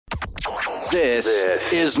This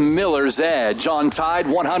is Miller's Edge on Tide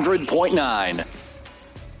 100.9.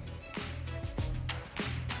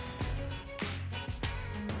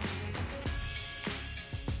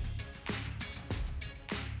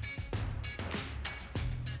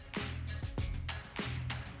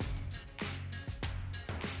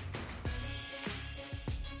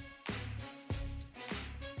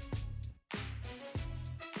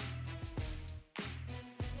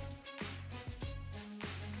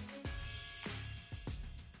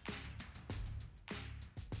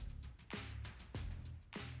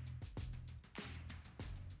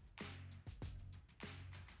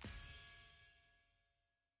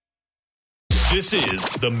 This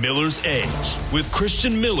is the Miller's Edge with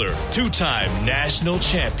Christian Miller, two-time national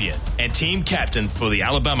champion and team captain for the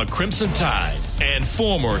Alabama Crimson Tide, and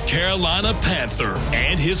former Carolina Panther,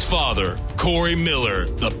 and his father, Corey Miller,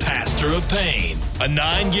 the pastor of pain, a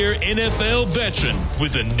 9-year NFL veteran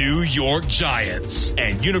with the New York Giants,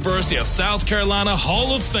 and University of South Carolina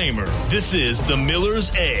Hall of Famer. This is the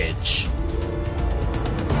Miller's Edge.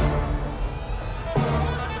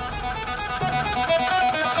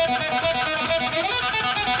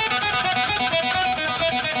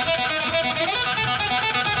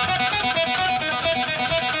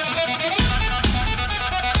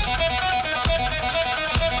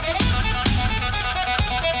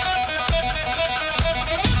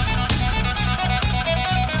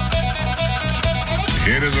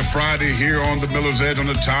 It is a Friday here on the Miller's Edge on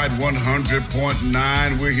the Tide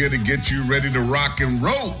 100.9. We're here to get you ready to rock and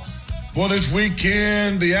roll for this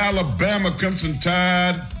weekend. The Alabama Crimson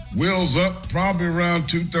Tide wheels up probably around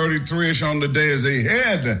 2:33ish on the day as they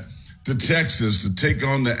head to Texas to take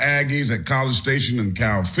on the Aggies at College Station in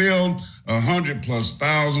Cal Field.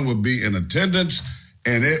 100,000+ will be in attendance,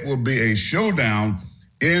 and it will be a showdown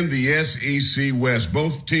in the SEC West.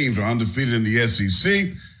 Both teams are undefeated in the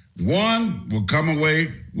SEC. One will come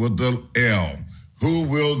away with the L. Who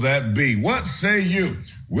will that be? What say you?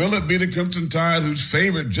 Will it be the Crimson Tide, who's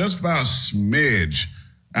favored just by a smidge?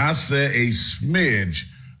 I say a smidge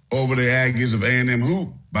over the Aggies of A&M,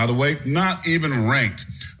 who, by the way, not even ranked.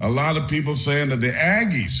 A lot of people saying that the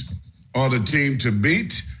Aggies are the team to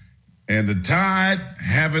beat, and the Tide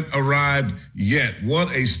haven't arrived yet.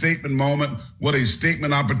 What a statement moment. What a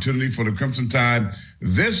statement opportunity for the Crimson Tide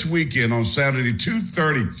this weekend on Saturday,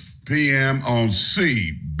 2:30 p.m. on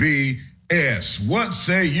CBS. What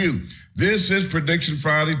say you? This is Prediction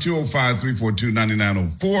Friday,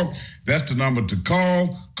 205-342-9904. That's the number to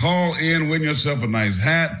call. Call in, win yourself a nice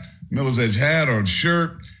hat, Miller's Edge hat or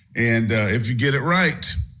shirt, and if you get it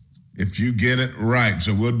right.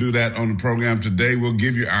 So we'll do that on the program today. We'll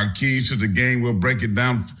give you our keys to the game. We'll break it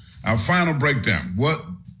down. Our final breakdown. What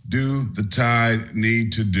do the Tide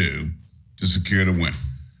need to do to secure the win?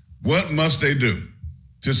 What must they do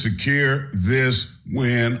to secure this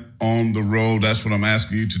win on the road? That's what I'm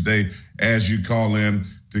asking you today as you call in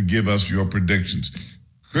to give us your predictions.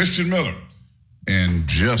 Christian Miller and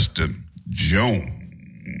Justin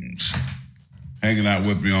Jones hanging out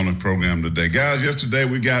with me on the program today. Guys, yesterday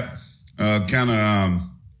we got as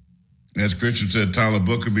Christian said, Tyler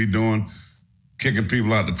Booker be doing, kicking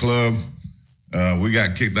people out the club. We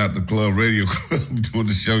got kicked out the club, radio club, doing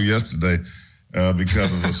the show yesterday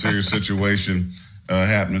because of a serious situation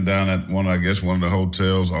happening down at one of the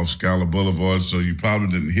hotels off Scholar Boulevard. So you probably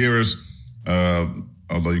didn't hear us,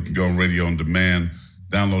 although you can go on radio on demand,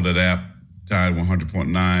 download that app, Tide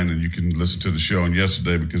 100.9, and you can listen to the show on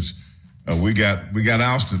yesterday because we got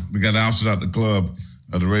ousted. We got ousted out the club,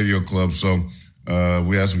 the radio club. So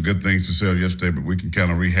we had some good things to say yesterday, but we can kind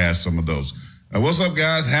of rehash some of those. What's up,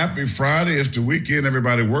 guys? Happy Friday. It's the weekend.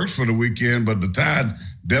 Everybody works for the weekend, but the Tide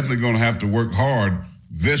definitely going to have to work hard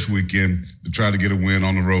this weekend to try to get a win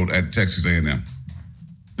on the road at Texas A&M.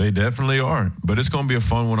 They definitely are, but it's going to be a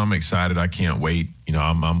fun one. I'm excited. I can't wait. You know,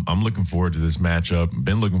 I'm looking forward to this matchup.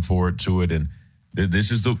 Been looking forward to it, and this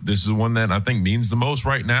is the one that I think means the most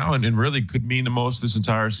right now, and really could mean the most this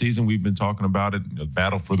entire season. We've been talking about it, the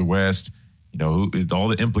battle for the West. You know, all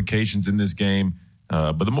the implications in this game.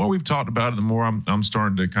 But the more we've talked about it, the more I'm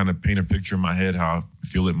starting to kind of paint a picture in my head how I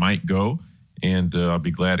feel it might go. And I'll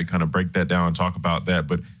be glad to kind of break that down and talk about that.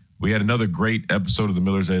 But we had another great episode of the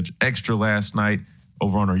Miller's Edge Extra last night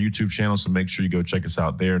over on our YouTube channel. So make sure you go check us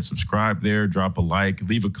out there and subscribe there, drop a like,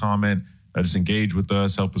 leave a comment, just engage with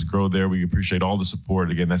us, help us grow there. We appreciate all the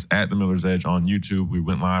support. Again, that's at the Miller's Edge on YouTube. We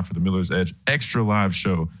went live for the Miller's Edge Extra live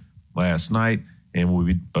show last night. And we'll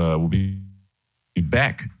be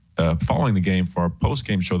back following the game for our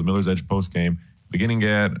post-game show, the Miller's Edge post-game, beginning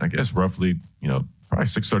at, I guess, roughly, probably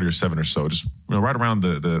 6:30 or 7 or so, just right around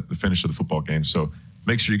the finish of the football game. So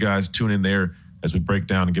make sure you guys tune in there as we break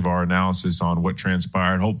down and give our analysis on what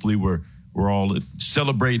transpired. Hopefully we're all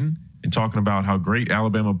celebrating and talking about how great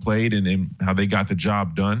Alabama played and how they got the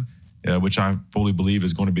job done, which I fully believe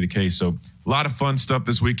is going to be the case. So a lot of fun stuff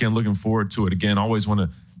this weekend. Looking forward to it. Again, always want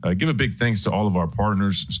to give a big thanks to all of our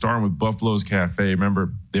partners, starting with Buffalo's Cafe.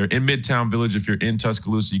 Remember, they're in Midtown Village. If you're in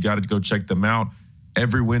Tuscaloosa, you got to go check them out.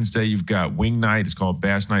 Every Wednesday, you've got wing night. It's called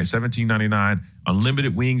Bash Night, $17.99.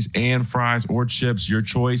 Unlimited wings and fries or chips, your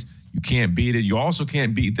choice. You can't beat it. You also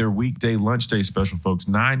can't beat their weekday lunch day special, folks.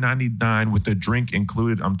 $9.99 with the drink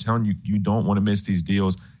included. I'm telling you, you don't want to miss these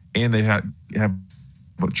deals. And they have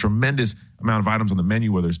a tremendous amount of items on the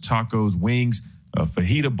menu, whether it's tacos, wings,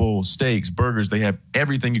 fajita bowl, steaks, burgers. They have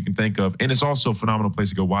everything you can think of. And it's also a phenomenal place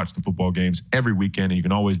to go watch the football games every weekend. And you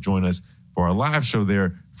can always join us for our live show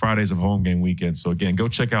there, Fridays of home game weekend. So, again, go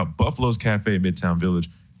check out Buffalo's Cafe in Midtown Village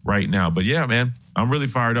right now. But, yeah, man, I'm really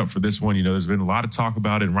fired up for this one. You know, there's been a lot of talk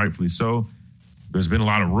about it, and rightfully so. There's been a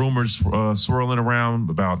lot of rumors swirling around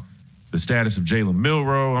about the status of Jalen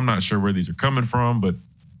Milroe. I'm not sure where these are coming from, but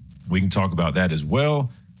we can talk about that as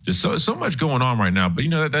well. Just so much going on right now. But, you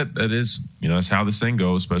know, that is, you know, that's how this thing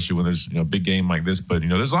goes, especially when there's, you know, a big game like this. But, you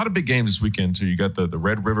know, there's a lot of big games this weekend, too. You got the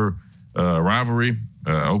Red River rivalry,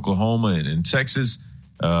 Oklahoma and Texas.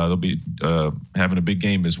 They'll be having a big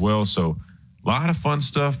game as well. So a lot of fun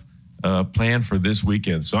stuff planned for this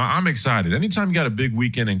weekend. So I'm excited. Anytime you got a big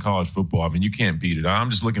weekend in college football, I mean, you can't beat it. I'm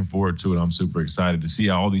just looking forward to it. I'm super excited to see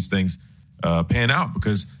how all these things pan out,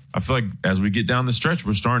 because I feel like as we get down the stretch,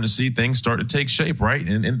 we're starting to see things start to take shape, right?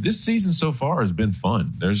 And this season so far has been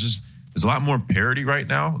fun. There's a lot more parity right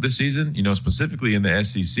now this season, you know, specifically in the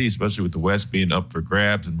SEC, especially with the West being up for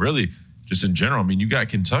grabs, and really just in general. I mean, you got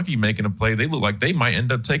Kentucky making a play. They look like they might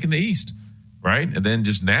end up taking the East, right? And then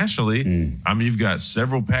just nationally, I mean, you've got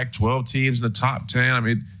several Pac-12 teams in the top 10. I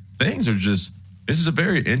mean, things are just – this is a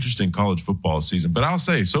very interesting college football season. But I'll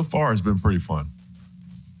say, so far, it's been pretty fun.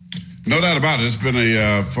 No doubt about it. It's been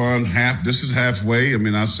a fun half. This is halfway. I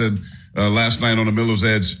mean, I said last night on the Miller's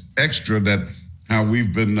Edge Extra that how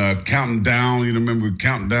we've been counting down. You know, remember we were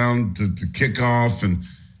counting down to kickoff,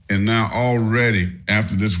 and now already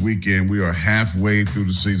after this weekend, we are halfway through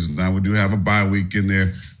the season. Now, we do have a bye week in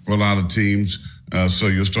there for a lot of teams, so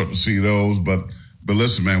you'll start to see those. But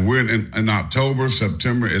listen, man, we're in October.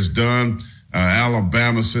 September is done.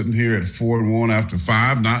 Alabama sitting here at 4-1 after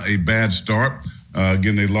 5. Not a bad start.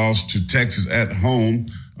 Again, they lost to Texas at home,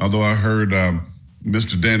 although I heard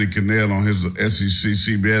Mr. Danny Cannell on his SEC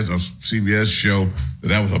CBS show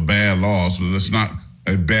that was a bad loss. But it's not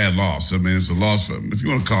a bad loss. I mean, it's a loss for, if you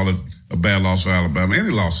want to call it a bad loss for Alabama. Any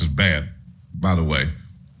loss is bad, by the way.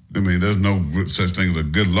 I mean, there's no such thing as a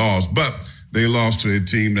good loss. But they lost to a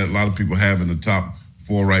team that a lot of people have in the top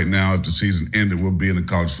 4 right now. If the season ended, we'll be in the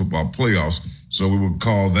college football playoffs. So we would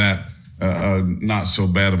call that not so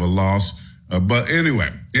bad of a loss. But anyway,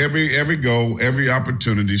 every goal, every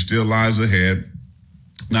opportunity still lies ahead.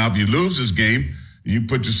 Now, if you lose this game, you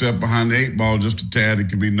put yourself behind the 8 ball just a tad. It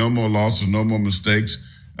can be no more losses, no more mistakes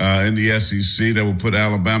in the SEC. That will put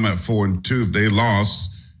Alabama at 4-2 if they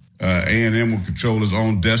lost. A&M will control its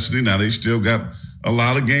own destiny. Now, they still got a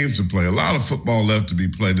lot of games to play, a lot of football left to be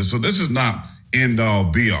played. So this is not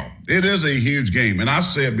end-all, be-all. It is a huge game. And I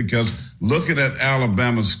say it because looking at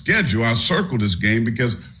Alabama's schedule, I circled this game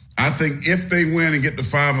because I think if they win and get to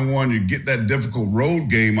 5-1, you get that difficult road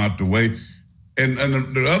game out the way. And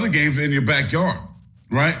the other games are in your backyard,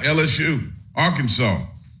 right? LSU, Arkansas.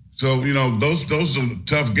 So, you know, those are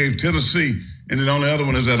tough games. Tennessee, and the only other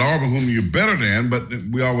one is at Auburn, whom you're better than, but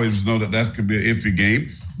we always know that could be an iffy game.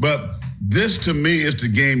 But this, to me, is the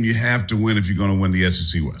game you have to win if you're going to win the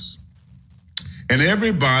SEC West. And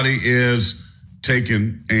everybody is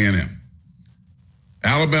taking A&M.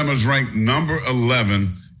 Alabama's ranked number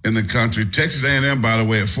 11 in the country. Texas A&M, by the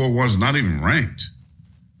way, at 4-1 is not even ranked.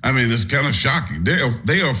 I mean, it's kind of shocking. They are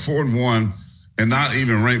 4-1 and not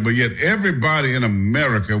even ranked, but yet everybody in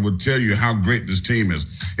America would tell you how great this team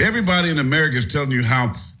is. Everybody in America is telling you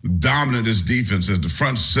how dominant this defense is, the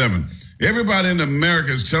front 7. Everybody in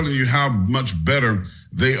America is telling you how much better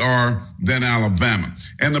they are than Alabama.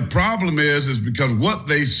 And the problem is because what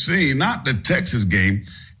they see, not the Texas game,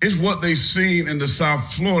 is what they seen in the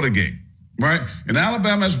South Florida game. Right? And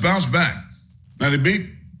Alabama has bounced back. Now, they beat,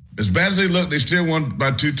 as bad as they look, they still won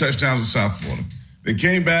by 2 touchdowns in South Florida. They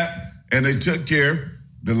came back and they took care.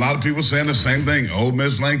 A lot of people saying the same thing. Ole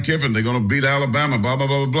Miss, Lane Kiffin, they're going to beat Alabama, blah, blah,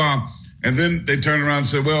 blah, blah, blah. And then they turn around and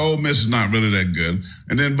say, well, Ole Miss is not really that good.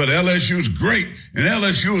 And then, but LSU is great. And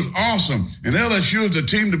LSU is awesome. And LSU is the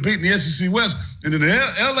team to beat in the SEC West. And then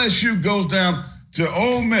LSU goes down to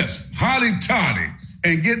Ole Miss, hotty-toddy,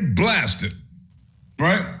 and get blasted.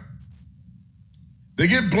 Right? They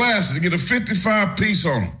get blasted. They get a 55-piece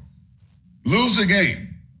on them. Lose the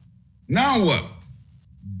game. Now what?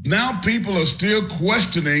 Now people are still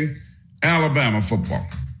questioning Alabama football.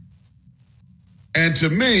 And to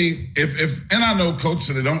me, and I know Coach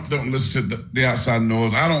said they don't listen to the outside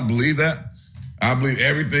noise. I don't believe that. I believe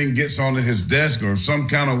everything gets onto his desk or some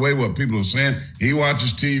kind of way what people are saying. He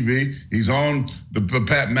watches TV. He's on the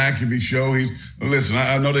Pat McAfee show. Listen,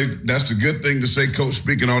 I know that's a good thing to say, Coach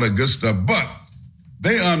speaking all that good stuff, but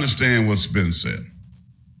they understand what's been said.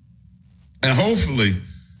 And hopefully,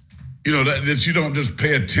 that you don't just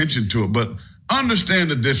pay attention to it, but understand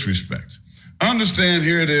the disrespect. Understand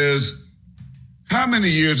here it is. How many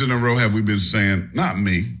years in a row have we been saying, not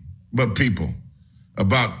me, but people,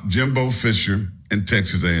 about Jimbo Fisher and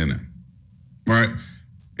Texas A&M, right?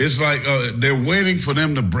 It's like they're waiting for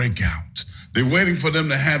them to break out. They're waiting for them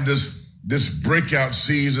to have this breakout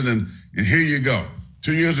season, and here you go.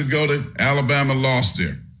 2 years ago, Alabama lost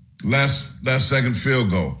there. Last second field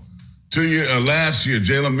goal. Last year,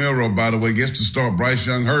 Jalen Milroe, by the way, gets to start. Bryce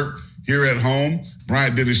Young hurt here at home,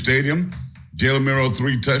 Bryant-Denny Stadium. Jalen Milroe,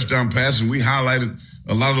 3 touchdown passes. We highlighted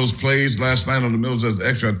a lot of those plays last night on the Mills as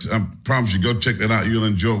extra. I promise you, go check that out. You'll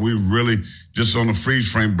enjoy it. We really, just on the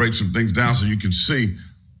freeze frame, break some things down so you can see.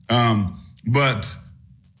 But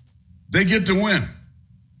they get to win.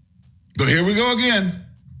 So here we go again.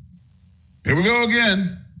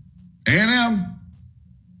 A&M.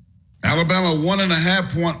 Alabama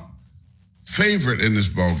 1.5-point favorite in this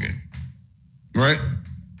ballgame. Right?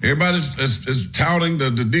 Everybody is touting the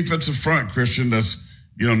defensive front, Christian. That's,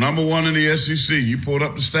 number one in the SEC. You pulled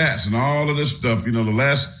up the stats and all of this stuff. The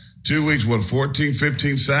last 2 weeks, 14,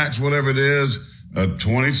 15 sacks, whatever it is,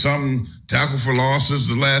 20-something tackle for losses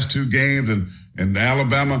the last 2 games. And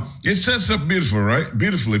Alabama, it sets up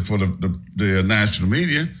beautifully for the national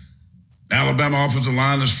media. Alabama offensive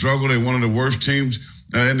line has struggled. They're one of the worst teams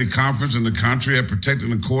in the conference in the country at protecting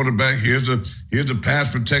the quarterback. Here's a pass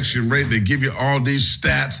protection rate. They give you all these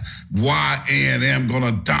stats. Why A&M going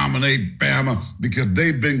to dominate Bama? Because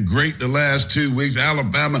they've been great the last 2 weeks.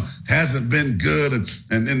 Alabama hasn't been good.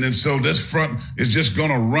 And so this front is just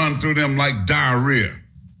going to run through them like diarrhea.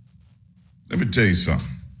 Let me tell you something.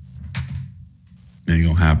 It ain't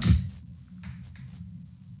going to happen.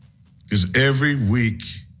 Because every week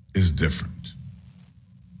is different.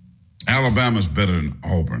 Alabama's better than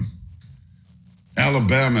Auburn.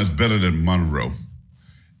 Alabama is better than Monroe.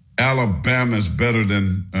 Alabama is better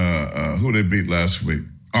than who they beat last week?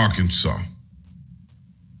 Arkansas.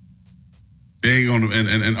 They ain't gonna,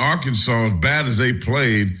 and Arkansas, as bad as they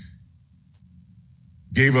played,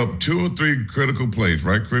 gave up 2 or 3 critical plays,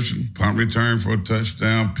 right, Christian? Punt return for a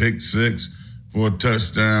touchdown, pick 6 for a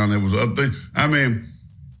touchdown. It was up there. And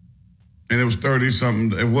it was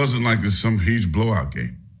 30-something. It wasn't like it's some huge blowout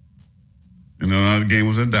game. The game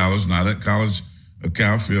was in Dallas, not at College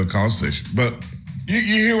Station. But you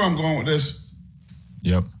hear where I'm going with this?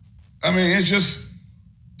 Yep. It's just,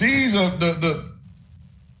 these are the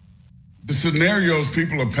scenarios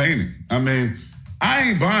people are painting. I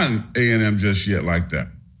ain't buying A&M just yet like that.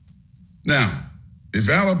 Now, if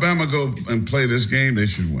Alabama go and play this game, they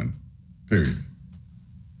should win. Period.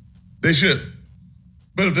 They should.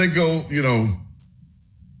 But if they go,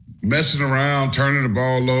 messing around, turning the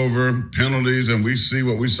ball over, penalties, and we see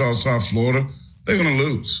what we saw South Florida, they're going to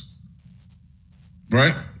lose.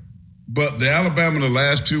 Right? But the Alabama in the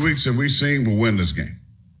last 2 weeks that we've seen will win this game.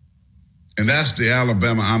 And that's the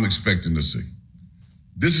Alabama I'm expecting to see.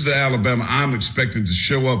 This is the Alabama I'm expecting to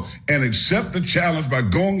show up and accept the challenge by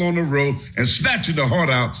going on the road and snatching the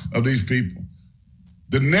heart out of these people.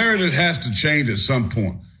 The narrative has to change at some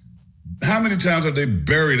point. How many times have they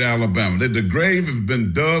buried Alabama? The grave has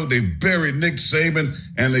been dug. They buried Nick Saban,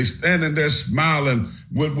 and they standing there smiling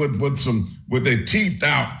with their teeth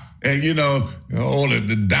out. And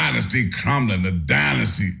the dynasty crumbling, the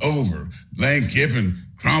dynasty over. Lane Kiffin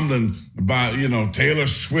crumbling by Taylor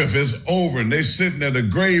Swift is over, and they sitting there. The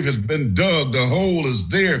grave has been dug. The hole is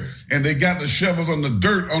there, and they got the shovels on the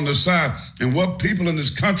dirt on the side. And what people in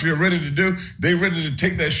this country are ready to do, they're ready to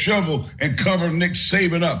take that shovel and cover Nick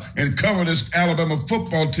Saban up and cover this Alabama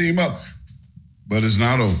football team up. But it's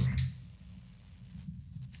not over.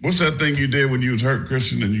 What's that thing you did when you was hurt,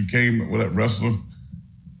 Christian, and you came with that wrestler?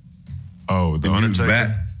 Oh, the Undertaker?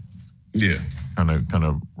 Back? Yeah. Kind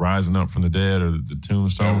of rising up from the dead, or the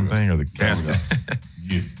tombstone thing, or the casket.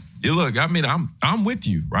 Yeah, look, I'm with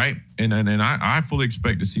you, right? And I fully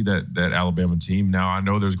expect to see that Alabama team. Now, I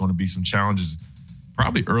know there's going to be some challenges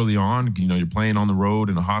probably early on. You're playing on the road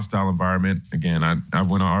in a hostile environment. Again, I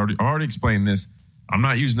already explained this. I'm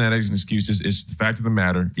not using that as an excuse. It's the fact of the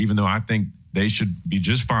matter, even though I think they should be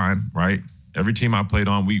just fine, right? Every team I played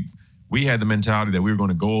on, we had the mentality that we were going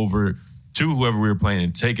to go over to whoever we were playing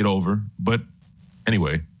and take it over. But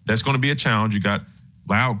anyway, that's going to be a challenge. You got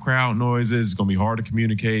loud crowd noises. It's going to be hard to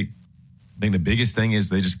communicate. I think the biggest thing is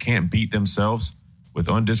they just can't beat themselves with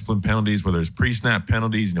undisciplined penalties, whether it's pre-snap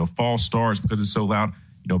penalties, false starts because it's so loud.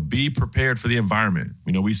 Be prepared for the environment.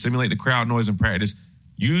 We simulate the crowd noise in practice.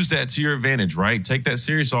 Use that to your advantage, right? Take that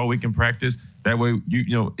serious all week in practice. That way,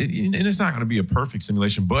 and it's not going to be a perfect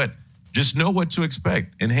simulation, but just know what to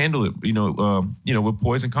expect and handle it, with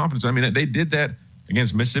poise and confidence. I mean, they did that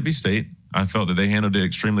against Mississippi State. I felt that they handled it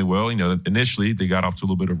extremely well. Initially they got off to a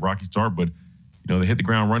little bit of a rocky start, but, they hit the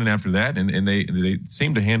ground running after that, and they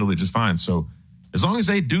seemed to handle it just fine. So as long as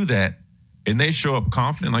they do that and they show up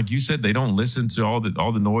confident, like you said, they don't listen to all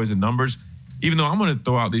the noise and numbers, even though I'm going to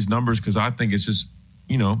throw out these numbers because I think it's just,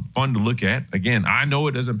 fun to look at. Again, I know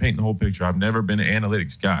it doesn't paint the whole picture. I've never been an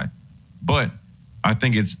analytics guy, but I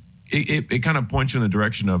think it kind of points you in the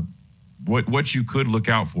direction of what you could look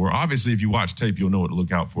out for. Obviously, if you watch tape, you'll know what to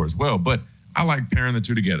look out for as well. But I like pairing the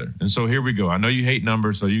two together. And so here we go. I know you hate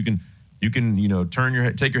numbers, so you can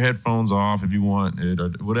take your headphones off if you want it or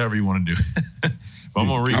whatever you want to do. But I'm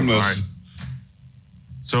gonna read them. All right.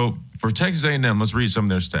 So for Texas A&M, let's read some of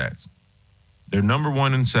their stats. They're number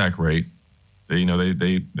one in sack rate. They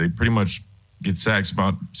pretty much get sacks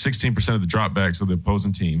about 16% of the dropbacks of the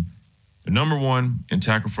opposing team. They're number one in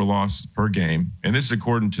tackle for loss per game, and this is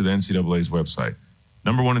according to the NCAA's website.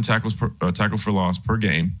 Number one in tackle for loss per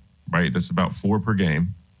game, right? That's about 4 per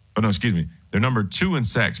game. Oh, no, excuse me. They're number 2 in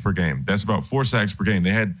sacks per game. That's about 4 sacks per game.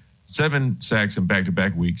 They had 7 sacks in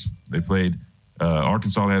back-to-back weeks. They played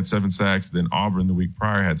Arkansas had 7 sacks. Then Auburn the week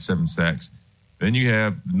prior had 7 sacks. Then you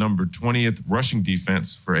have the number 20th rushing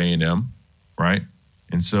defense for A&M, right?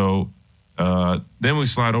 And so then we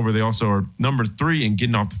slide over. They also are number 3 in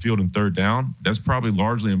getting off the field in third down. That's probably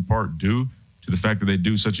largely in part due to the fact that they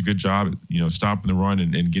do such a good job at, stopping the run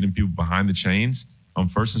and getting people behind the chains on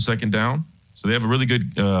first and second down. So they have a really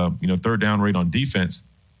good, third down rate on defense.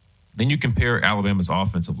 Then you compare Alabama's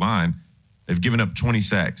offensive line. They've given up 20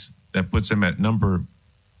 sacks. That puts them at number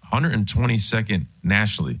 122nd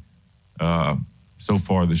nationally so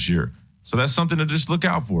far this year. So that's something to just look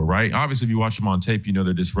out for, right? Obviously, if you watch them on tape,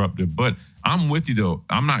 they're disruptive. But I'm with you, though.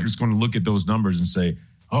 I'm not just going to look at those numbers and say,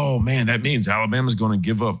 oh, man, that means Alabama's going to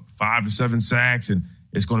give up 5 to 7 sacks and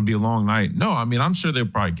it's going to be a long night. No, I mean, I'm sure they'll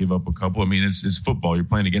probably give up a couple. I mean, it's football. You're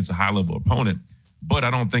playing against a high-level opponent. But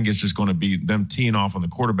I don't think it's just going to be them teeing off on the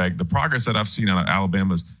quarterback. The progress that I've seen out of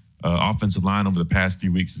Alabama's offensive line over the past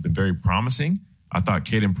few weeks has been very promising. I thought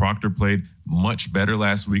Caden Proctor played much better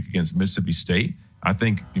last week against Mississippi State. I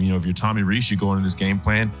think, if you're Tommy Rees, you go into this game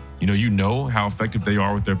plan, you know how effective they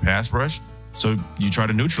are with their pass rush. So you try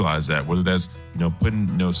to neutralize that, whether that's, putting,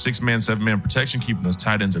 6-man, 7-man protection, keeping those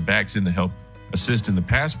tight ends or backs in to help assist in the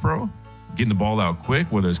pass pro, getting the ball out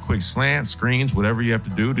quick, whether it's quick slants, screens, whatever you have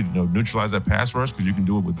to do to neutralize that pass rush, because you can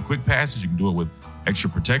do it with the quick passes, you can do it with extra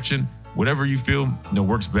protection, whatever you feel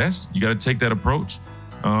works best. You got to take that approach.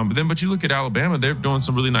 But you look at Alabama, they're doing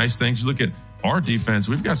some really nice things. You look at our defense,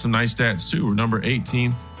 we've got some nice stats too. We're number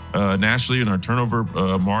 18 nationally in our turnover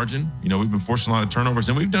margin. We've been forcing a lot of turnovers,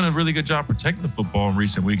 and we've done a really good job protecting the football in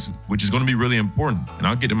recent weeks, which is going to be really important. And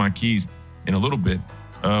I'll get to my keys in a little bit.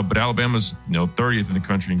 But Alabama's 30th in the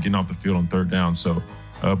country in getting off the field on third down. So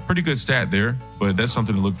pretty good stat there, but that's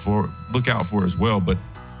something to look out for as well. But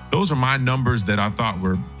those are my numbers that I thought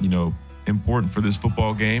were, important for this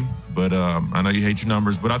football game. But I know you hate your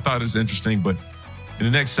numbers, but I thought it was interesting. But in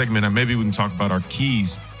the next segment, maybe we can talk about our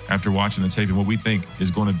keys after watching the tape and what we think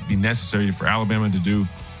is going to be necessary for Alabama to do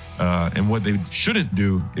and what they shouldn't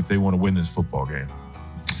do if they want to win this football game.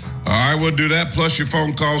 All right, we'll do that. Plus your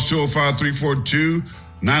phone calls,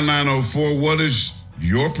 205-342-9904. What is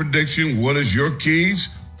your prediction? What is your keys?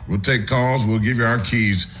 We'll take calls. We'll give you our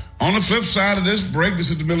keys. On the flip side of this break,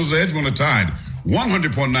 this is the Miller's Edge on the Tide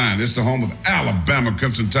 100.9. It's the home of Alabama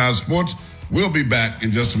Crimson Tide Sports. We'll be back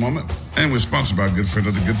in just a moment. And we're sponsored by a good friend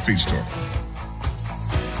of the Good Feet Store.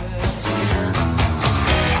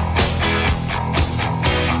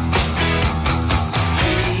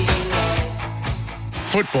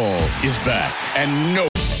 Football is back, and no.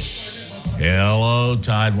 Hello,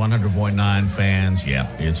 Tide 100.9 fans.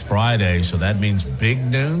 Yep, it's Friday, so that means Big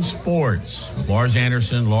Noon Sports with Lars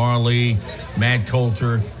Anderson, Laura Lee, Matt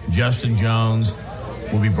Coulter, Justin Jones.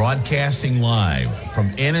 We'll be broadcasting live from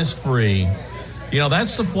Innisfree.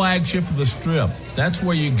 That's the flagship of the Strip. That's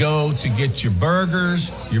where you go to get your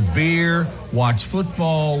burgers, your beer, watch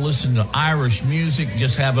football, listen to Irish music,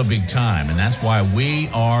 just have a big time. And that's why we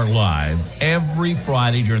are live every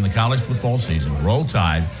Friday during the college football season. Roll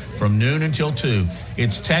Tide from noon until 2.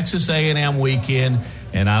 It's Texas A&M weekend,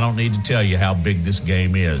 and I don't need to tell you how big this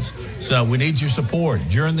game is. So we need your support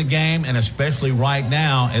during the game, and especially right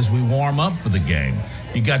now as we warm up for the game.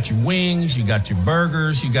 You got your wings, you got your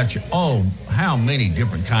burgers, you got your, how many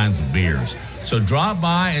different kinds of beers. So drop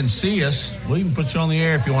by and see us. We'll even put you on the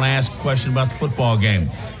air if you want to ask a question about the football game.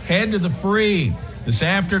 Head to the Free this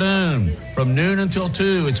afternoon from noon until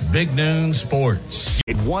 2. It's Big Noon Sports.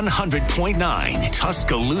 At 100.9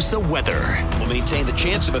 Tuscaloosa weather. We'll maintain the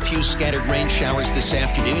chance of a few scattered rain showers this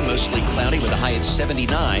afternoon, mostly cloudy with a high at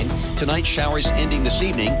 79. Tonight, showers ending this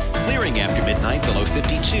evening, clearing after midnight, the low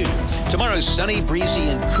 52. Tomorrow, sunny, breezy,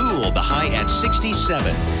 and cool, the high at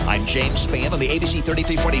 67. I'm James Spann on the ABC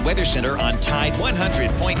 3340 Weather Center on Tide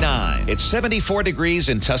 100.9. It's 74 degrees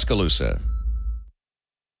in Tuscaloosa.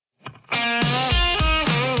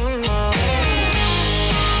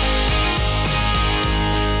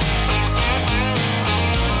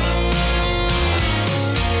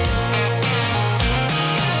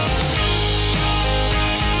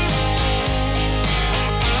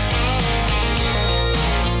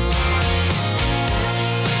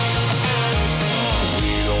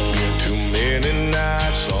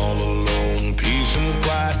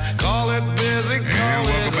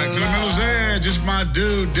 My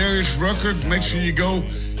dude, Darius Rucker. Make sure you go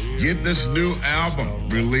get this new album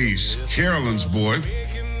released, Carolyn's Boy.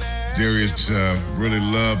 Darius really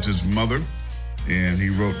loved his mother, and he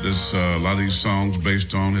wrote this a lot of these songs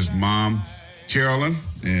based on his mom, Carolyn,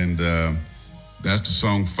 and that's the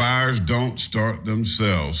song Fires Don't Start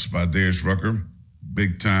Themselves by Darius Rucker,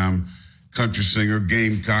 big-time country singer,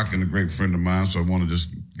 Gamecock, and a great friend of mine, so I want to just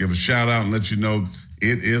give a shout-out and let you know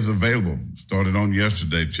it is available. Started on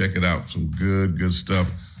yesterday. Check it out. Some good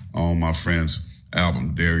stuff on my friend's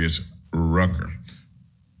album, Darius Rucker.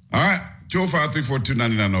 All right,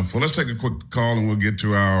 205-342-9904. Let's take a quick call and we'll get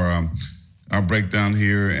to our breakdown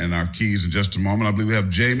here and our keys in just a moment. I believe we have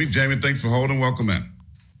Jamie. Jamie, thanks for holding. Welcome in.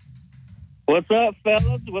 What's up,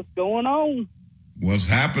 fellas? What's going on? What's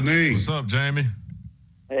happening? What's up, Jamie?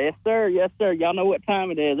 Yes, sir. Yes, sir. Y'all know what time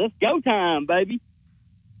it is. It's go time, baby.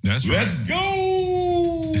 That's right. Let's go.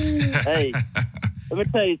 Hey, let me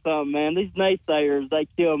tell you something, man. These naysayers, they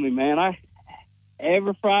kill me, man.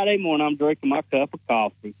 Every Friday morning, I'm drinking my cup of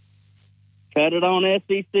coffee. Cut it on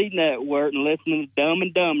SEC Network and listening to Dumb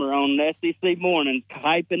and Dumber on SEC Morning,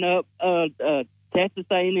 hyping up Texas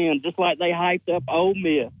A&M just like they hyped up Ole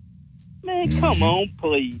Miss. Man, come on,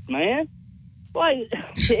 please, man. Like,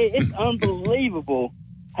 it's unbelievable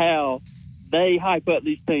how they hype up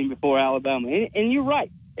these teams before Alabama. And you're right.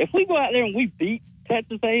 If we go out there and we beat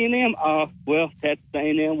Texas A&M, Texas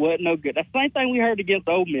A&M wasn't no good. That's the same thing we heard against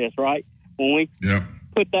Ole Miss, right? When we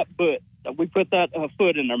put that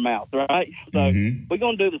foot in their mouth, right? So we're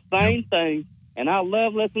going to do the same thing. And I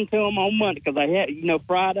love listening to them on Monday because they have,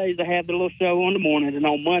 Fridays they have the little show on the morning, and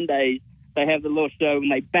on Mondays they have the little show and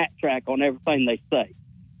they backtrack on everything they say.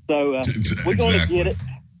 So we're going to get it.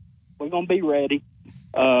 We're going to be ready.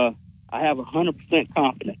 I have 100%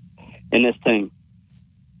 confidence in this team.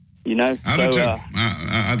 I do too.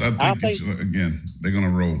 I think again, they're going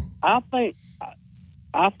to roll. I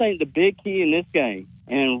think the big key in this game,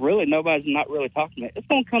 and really nobody's not really talking about it, it's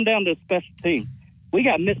going to come down to a special team. We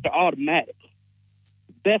got Mr. Automatic,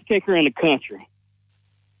 best kicker in the country.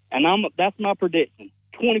 And that's my prediction.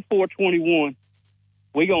 24-21.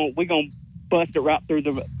 We're gonna bust it right through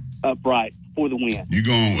the upright for the win. You're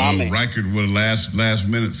going to Reichert with a last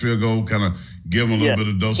minute field goal, kind of give them a little bit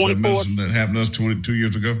of dose of that medicine that happened to us 22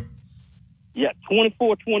 years ago? Yeah,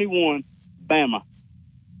 24-21, Bama.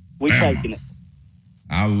 We taking it.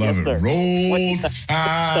 I love it. Sir. Roll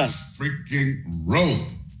Tide, freaking roll.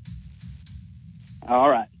 All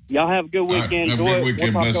right. Y'all have a good weekend. Have a good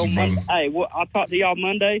weekend. Bless you, brother. Hey, I'll talk to y'all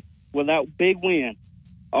Monday with that big win.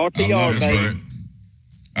 RTR, baby. Right.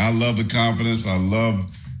 I love the confidence. I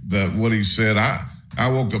love what he said. I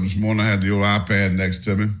woke up this morning. I had the old iPad next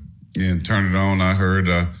to me and turned it on. I heard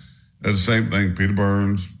the same thing. Peter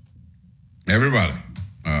Burns, everybody,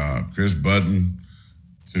 Chris Budden,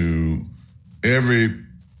 to every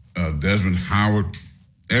Desmond Howard.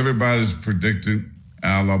 Everybody's predicting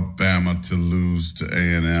Alabama to lose to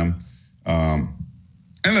A&M. And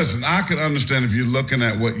listen, I can understand if you're looking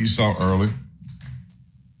at what you saw early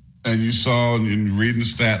and you saw and reading the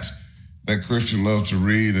stats that Christian loves to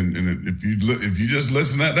read, and if you just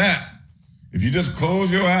listen at that, if you just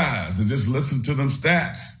close your eyes and just listen to them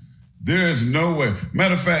stats, there is no way.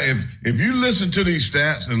 Matter of fact, if you listen to these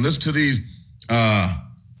stats and listen to these, I'm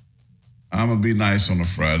going to be nice on a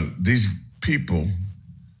Friday, these people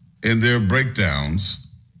in their breakdowns,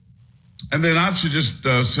 and then I should just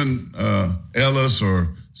send Ellis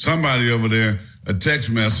or somebody over there a text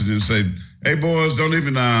message and say, hey, boys, don't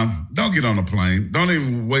get on the plane. Don't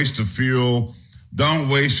even waste the fuel. Don't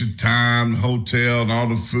waste your time, hotel, and all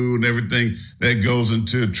the food and everything that goes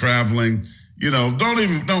into traveling.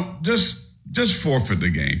 Just forfeit the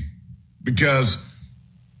game. Because,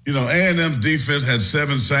 A&M's defense had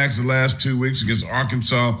 7 sacks the last 2 weeks against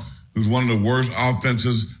Arkansas, who's one of the worst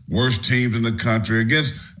offenses, worst teams in the country.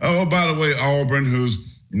 Against, by the way, Auburn, who's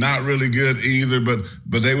not really good either, but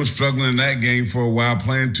they were struggling in that game for a while,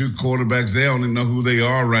 playing 2 quarterbacks. They don't even know who they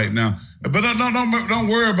are right now. But don't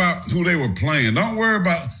worry about who they were playing. Don't worry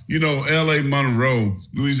about, L.A. Monroe,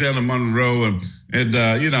 Louisiana Monroe,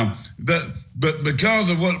 but because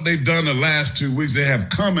of what they've done the last 2 weeks, they have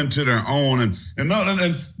come into their own. And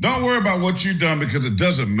don't worry about what you've done, because it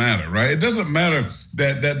doesn't matter, right? It doesn't matter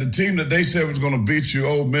that the team that they said was going to beat you,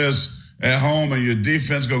 Ole Miss, at home, and your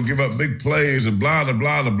defense going to give up big plays and blah, blah,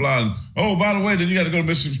 blah, blah, blah. And, by the way, then you got to go to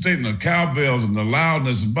Mississippi State and the cowbells and the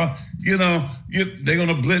loudness and blah. They're going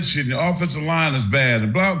to blitz you and your offensive line is bad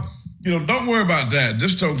and blah. Don't worry about that.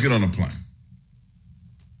 Just don't get on the plane.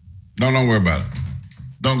 Don't worry about it.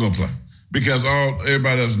 Don't go play. Because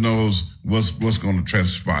everybody else knows what's going to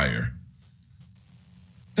transpire.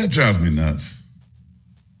 That drives me nuts.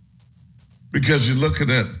 Because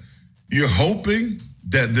you're hoping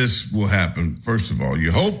that this will happen, first of all.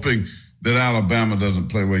 You're hoping that Alabama doesn't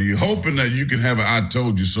play well. You're hoping that you can have an I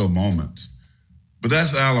told you so moment. But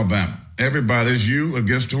that's Alabama. Everybody's you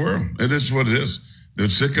against the world. It is what it is. They're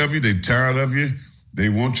sick of you. They're tired of you. They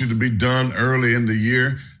want you to be done early in the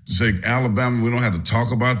year. To say, Alabama, we don't have to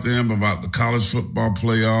talk about them, about the college football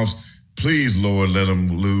playoffs. Please, Lord, let them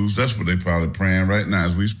lose. That's what they're probably praying right now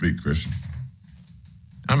as we speak, Christian.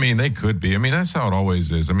 I mean, they could be. I mean, that's how it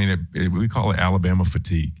always is. I mean, we call it Alabama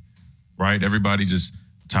fatigue, right? Everybody just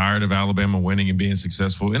tired of Alabama winning and being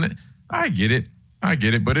successful. And I get it,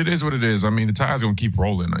 but it is what it is. I mean, the tide's going to keep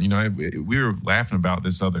rolling. We were laughing about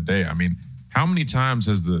this other day. I mean, how many times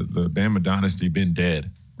has the Bama dynasty been dead,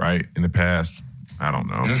 right, in the past, I don't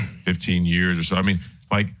know, 15 years or so? I mean,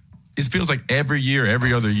 it feels like every year,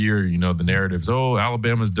 every other year, the narrative's,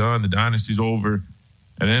 Alabama's done, the dynasty's over.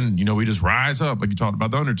 And then, we just rise up, like you talked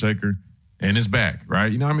about The Undertaker, and it's back,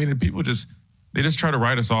 right? People they just try to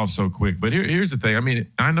write us off so quick. But here's the thing. I mean,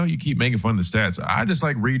 I know you keep making fun of the stats. I just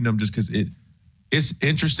like reading them just because it's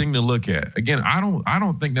interesting to look at. Again, I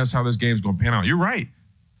don't think that's how this game's going to pan out. You're right.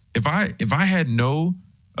 If I had no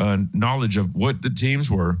knowledge of what the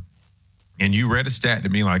teams were, and you read a stat to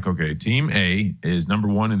me like, okay, Team A is number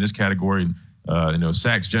 1 in this category,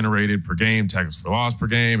 sacks generated per game, tackles for loss per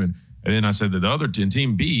game, and then I said that the other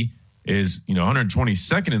Team B is,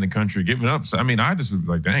 122nd in the country giving up. So, I just was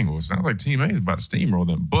like, dang, well, it sounds like Team A is about to steamroll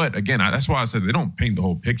them. But again, that's why I said they don't paint the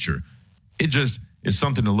whole picture. It just is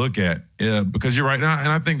something to look at because you're right. And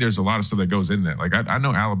I think there's a lot of stuff that goes in that. Like, I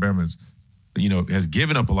know Alabama has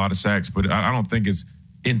given up a lot of sacks, but I don't think it's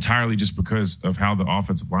entirely just because of how the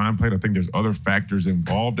offensive line played. I think there's other factors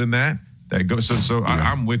involved in that go. So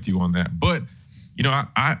I'm with you on that. But,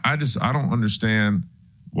 I don't understand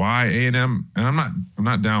why A&M, and I'm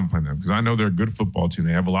not downplaying them because I know they're a good football team.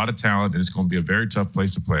 They have a lot of talent, and it's going to be a very tough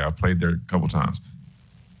place to play. I've played there a couple times.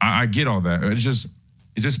 I get all that. It's just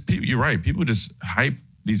you're right. People just hype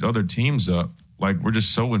these other teams up like we're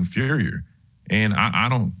just so inferior, and I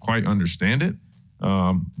don't quite understand it.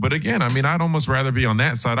 But again, I'd almost rather be on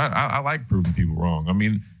that side. I like proving people wrong.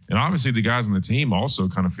 And obviously the guys on the team also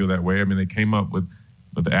kind of feel that way. They came up with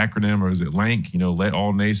the acronym, or is it LANK? Let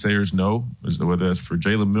all naysayers know, whether that's for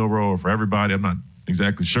Jalen Milroe or for everybody. I'm not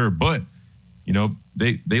exactly sure, but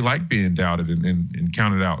they like being doubted and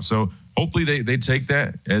counted out. So hopefully they take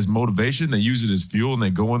that as motivation. They use it as fuel, and they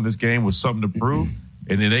go in this game with something to prove,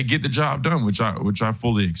 and then they get the job done, which I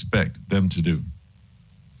fully expect them to do.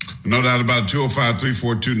 No doubt about it.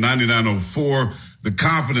 205-342-9904. The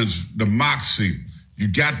confidence, the moxie.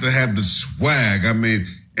 You got to have the swag.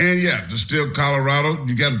 And yeah, to steal Colorado,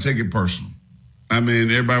 you got to take it personal.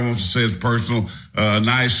 Everybody wants to say it's personal.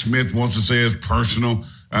 Nye Smith wants to say it's personal.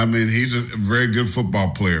 He's a very good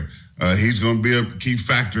football player. He's going to be a key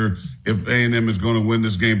factor if A&M is going to win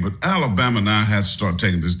this game. But Alabama now has to start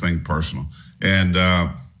taking this thing personal. And,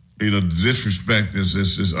 the disrespect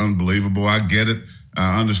is unbelievable. I get it.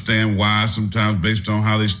 I understand why sometimes based on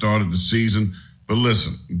how they started the season. But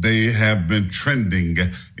listen, they have been trending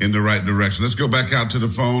in the right direction. Let's go back out to the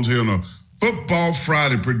phones here on a Football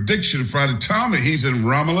Friday, Prediction Friday. Tommy, he's in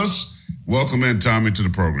Romulus. Welcome in, Tommy, to the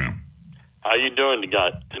program. How you doing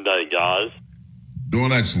today, guys?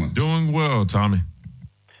 Doing excellent. Doing well, Tommy.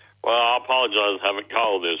 Well, I apologize I haven't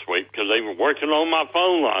called this week because they were working on my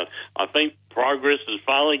phone line. I think progress is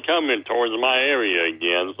finally coming towards my area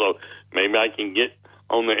again, so maybe I can get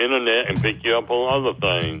on the internet and pick you up on other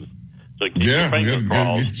things. So keep your fingers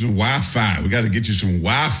crossed. Get you some Wi-Fi. We got to get you some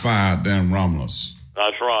Wi-Fi out there in Romulus.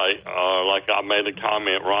 That's right. Like I made a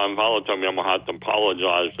comment, Ron Fowler told me I'm going to have to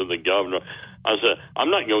apologize to the governor. I said, I'm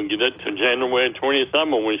not going to get it to January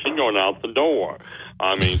 27th when she's going out the door.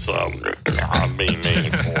 I mean, so I'm being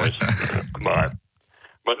mean, of course.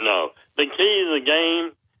 But no, the key to the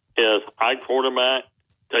game is our quarterback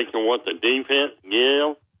taking what the defense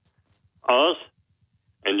give us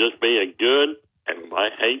and just be a good, and I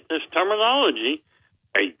hate this terminology,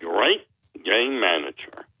 a great game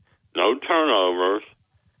manager. No turnovers,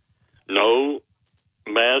 no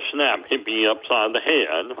bad snap hit me upside the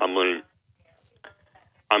head.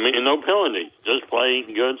 I mean, no penalties. Just play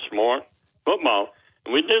good, smart football.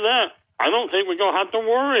 If we do that, I don't think we're going to have to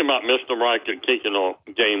worry about Mr. Riker kicking a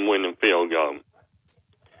game-winning field goal.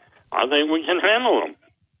 I think we can handle them.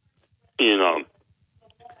 You know,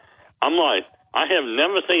 I'm like, I have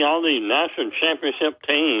never seen all these national championship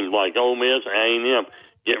teams like Ole Miss and A&M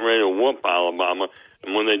getting ready to whoop Alabama.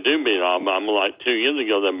 And when they do beat Alabama, like 2 years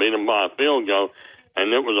ago, they beat them by a field goal,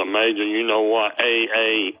 and it was a major,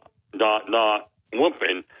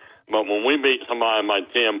 whooping. But when we beat somebody by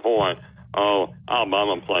 10 points,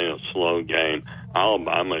 Alabama playing a slow game.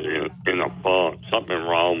 Alabama's in a funk. Something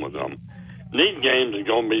wrong with them. These games are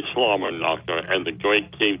going to be slobber knocker, as the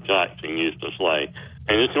great Keith Jackson used to say.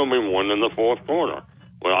 And it's going to be won in the fourth quarter.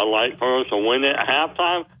 Would I like for us to win it at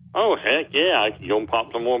halftime? Oh, heck yeah. I can go and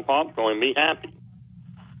pop some more popcorn and be happy.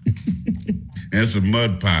 And some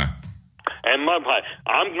mud pie. And mud pie.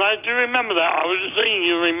 I'm glad you remember that. I was just saying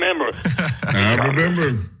you remember.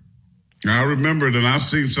 I remember it, and I've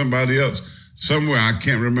seen somebody else somewhere. I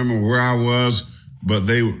can't remember where I was, but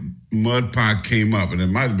mud pie came up, and it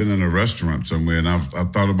might have been in a restaurant somewhere, and I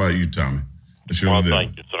thought about you, Tommy. I sure did.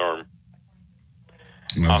 Thank you, sir.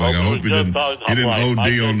 And I hope he didn't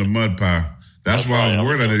OD on the mud pie. That's why I was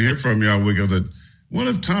worried I didn't hear from you all week. I said, what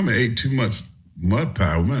if Tommy ate too much mud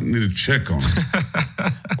pie? We might need to check on it.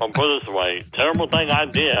 Well, put it this way. Terrible thing I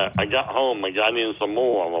did. I got home. I got in some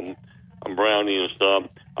more of them, a brownie and stuff,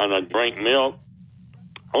 and I drank milk.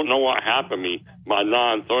 I don't know what happened to me. By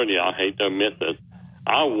 9:30, I hate to admit this,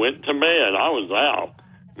 I went to bed. I was out.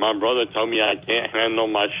 My brother told me I can't handle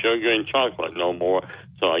my sugar and chocolate no more,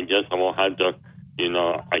 so I guess I'm going to have to,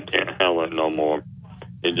 I can't handle it no more.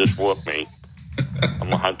 It just whooped me. I'm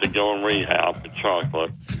going to have to go in rehab for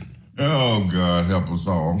chocolate. Oh, God, help us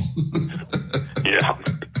all. Yeah.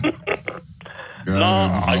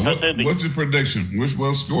 What's your prediction?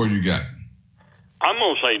 What score you got? I'm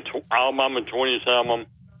going to say Alabama 27,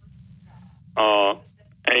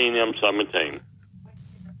 A&M 17.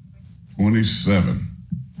 27.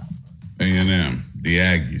 A&M, the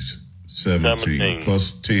Aggies, 17.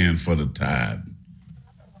 Plus 10 for the Tide.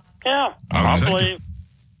 Yeah, I believe.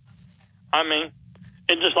 I mean,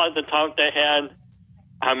 it's just like the talk they had.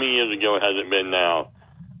 How many years ago has it been now?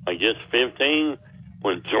 I guess 15,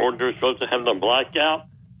 when Georgia was supposed to have the blackout.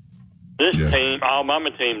 This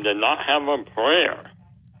Alabama team, did not have a prayer.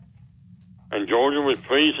 And Georgia was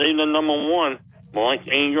preseason number 1. Mark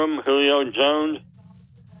Ingram, Julio Jones,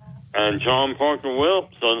 and John Parker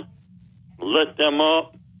Wilson lit them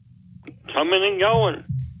up, coming and going.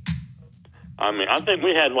 I mean, I think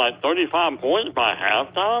we had like 35 points by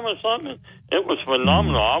halftime or something. It was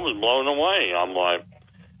phenomenal. I was blown away. I'm like,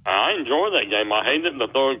 I enjoyed that game. I hated the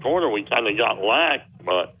third quarter. We kind of got lax,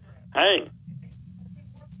 but hey,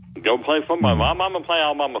 go play football. I'm going to play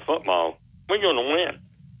Alabama football. We're going to win.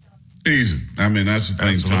 Easy. I mean, that's the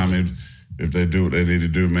thing, Tommy. If they do what they need to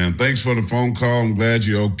do, man. Thanks for the phone call. I'm glad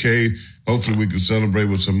you're okay. Hopefully we can celebrate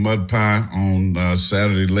with some mud pie on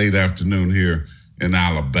Saturday late afternoon here in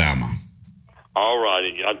Alabama. All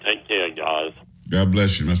righty. God take care, guys. God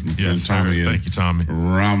bless you. That's my friend Tommy. Thank you, Tommy.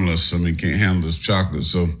 Romulus. I mean, can't handle this chocolate,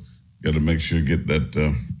 so got to make sure you get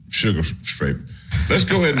that sugar straight. Let's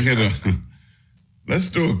go ahead and let's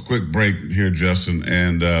do a quick break here, Justin,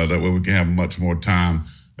 and that way we can have much more time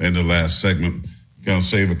in the last segment. Going to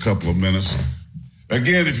save a couple of minutes.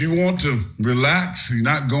 Again, if you want to relax, you're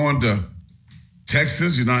not going to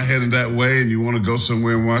Texas, you're not heading that way, and you want to go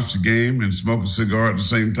somewhere and watch the game and smoke a cigar at the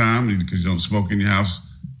same time because you don't smoke in your house,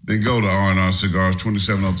 then go to R&R Cigars,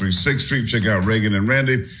 2703 6th Street. Check out Reagan and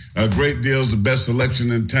Randy. Great deals, the best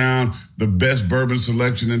selection in town, the best bourbon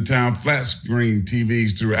selection in town, flat screen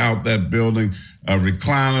TVs throughout that building,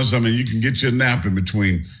 recliners. I mean, you can get your nap in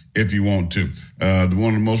between if you want to. One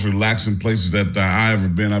of the most relaxing places that I ever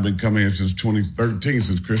been. I've been coming here since 2013,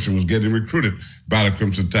 since Christian was getting recruited by the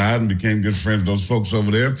Crimson Tide and became good friends with those folks over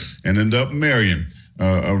there and ended up marrying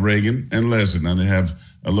Reagan and Leslie. Now they have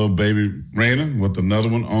a little baby Raina with another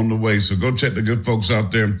one on the way. So go check the good folks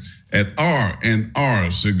out there at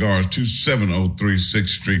R&R Cigars, 2703 6th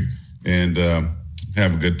Street, and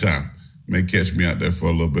have a good time. May catch me out there for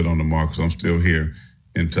a little bit on the mark because I'm still here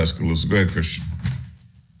in Tuscaloosa. Go ahead, Christian.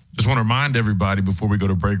 Just want to remind everybody before we go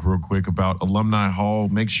to break real quick about Alumni Hall.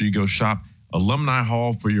 Make sure you go shop Alumni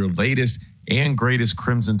Hall for your latest and greatest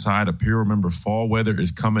Crimson Tide apparel. Remember, fall weather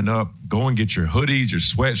is coming up. Go and get your hoodies, your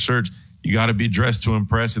sweatshirts. You got to be dressed to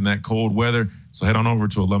impress in that cold weather. So head on over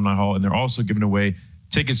to Alumni Hall. And they're also giving away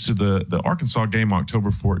tickets to the Arkansas game October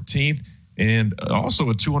 14th and also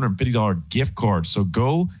a $250 gift card. So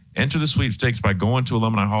go enter the sweepstakes by going to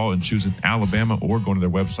Alumni Hall and choosing Alabama or going to their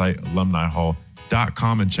website,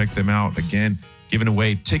 alumnihall.com, and check them out. Again, giving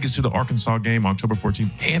away tickets to the Arkansas game October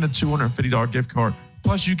 14th and a $250 gift card.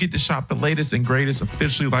 Plus, you get to shop the latest and greatest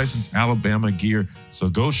officially licensed Alabama gear. So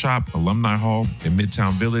go shop Alumni Hall in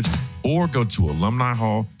Midtown Village or go to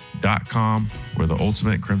alumnihall.com where the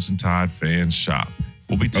ultimate Crimson Tide fans shop.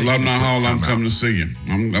 We'll be taking Alumni Hall, I'm coming to see you.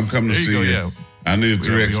 I'm coming to see you. Yeah. I need a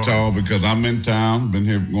 3X tall because I'm in town. Been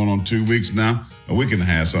here going on 2 weeks now, a week and a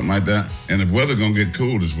half, something like that. And the weather's going to get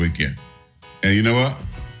cool this weekend. And you know what?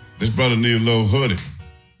 This brother need a little hoodie.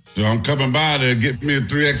 So I'm coming by there, get me a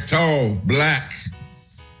 3X tall, black.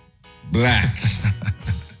 Black.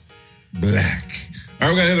 All right,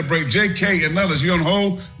 we got to hit a break. JK and others, you on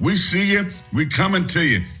hold? We see you. We coming to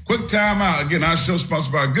you. Quick time out. Again, our show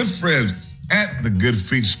sponsored by our good friends at the Good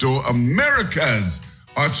Feet Store, America's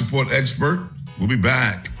arch support expert. We'll be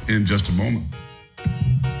back in just a moment.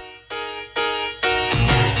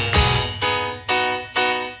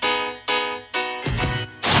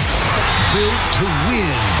 Built to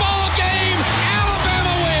win. Ball game.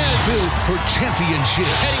 Alabama wins. Built for championship.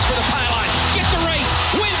 Heading for the pylon. Get the race.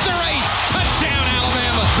 Wins the race. Touchdown,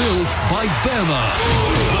 Alabama. Built by Bama.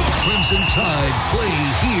 The Crimson Tide play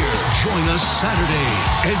here. Join us Saturday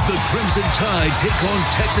as the Crimson Tide take on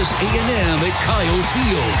Texas A&M at Kyle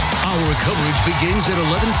Field. Our coverage begins at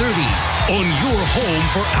 11:30 on your home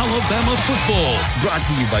for Alabama football. Brought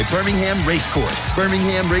to you by Birmingham Racecourse.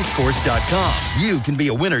 BirminghamRacecourse.com. You can be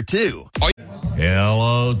a winner, too.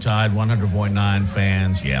 Hello, Tide 100.9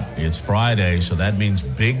 fans. Yeah, it's Friday, so that means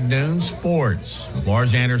Big Noon Sports with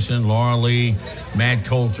Lars Anderson, Laura Lee, Matt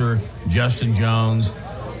Coulter, Justin Jones.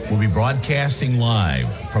 We'll be broadcasting live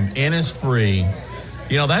from Innisfree.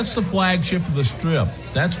 You know, that's the flagship of the Strip.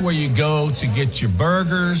 That's where you go to get your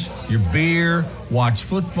burgers, your beer, watch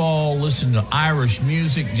football, listen to Irish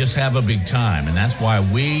music, just have a big time. And that's why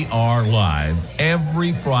we are live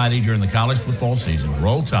every Friday during the college football season.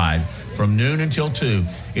 Roll Tide from noon until 2.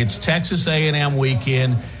 It's Texas A&M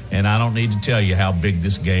weekend, and I don't need to tell you how big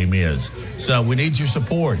this game is. So we need your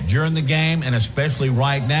support during the game and especially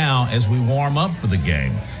right now as we warm up for the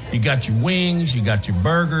game. You got your wings, you got your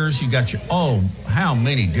burgers, you got your, how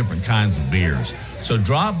many different kinds of beers. So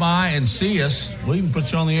drop by and see us. We'll even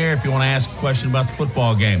put you on the air if you want to ask a question about the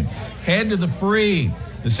football game. Head to the Free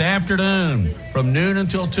this afternoon from noon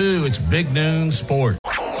until 2. It's Big Noon Sport.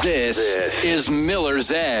 This is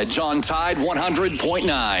Miller's Edge on Tide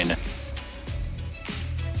 100.9.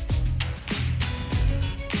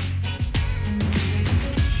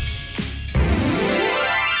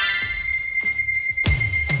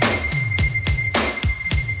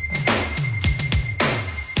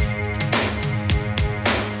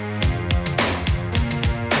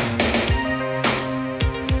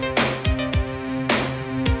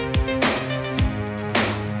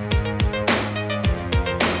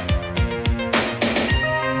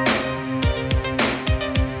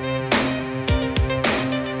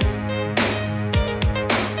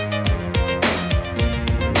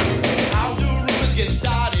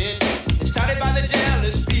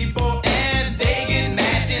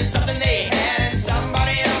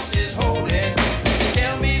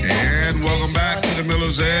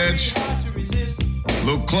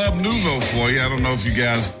 If you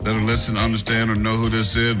guys that are listening understand or know who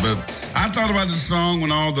this is, but I thought about this song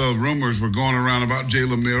when all the rumors were going around about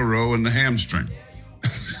Jalen Milroe and the hamstring.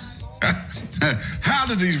 How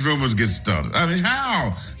did these rumors get started? I mean,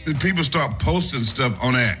 how did people start posting stuff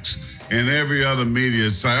on X and every other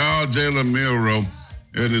media say, Jalen Milroe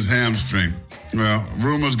and his hamstring? Well,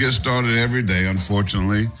 rumors get started every day,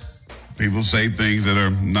 unfortunately. People say things that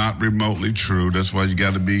are not remotely true. That's why you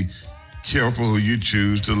got to be careful who you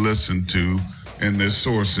choose to listen to. And there's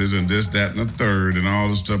sources and this, that, and the third, and all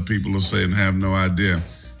the stuff people are saying have no idea.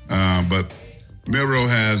 But Milroe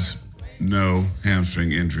has no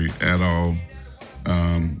hamstring injury at all.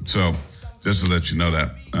 So just to let you know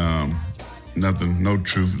that. Nothing, no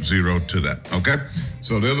truth, zero to that. Okay?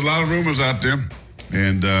 So there's a lot of rumors out there.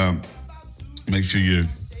 And make sure you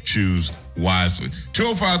choose wisely.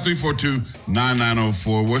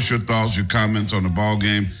 205-342-9904. What's your thoughts, your comments on the ball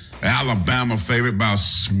game? Alabama favorite by a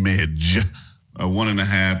smidge.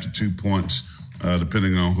 1.5 to 2 points,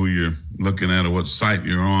 depending on who you're looking at or what site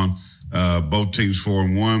you're on. Both teams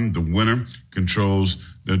 4-1. The winner controls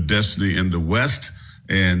their destiny in the West.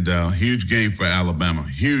 And huge game for Alabama.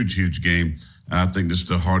 Huge game. I think this is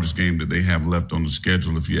the hardest game that they have left on the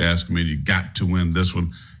schedule. If you ask me, you got to win this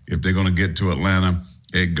one. If they're going to get to Atlanta,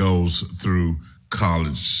 it goes through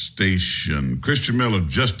College Station. Christian Miller,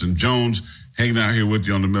 Justin Jones, hanging out here with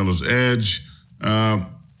you on the Miller's Edge.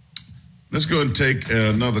 Let's go and take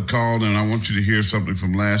another call, and I want you to hear something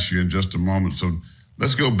from last year in just a moment. So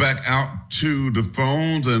let's go back out to the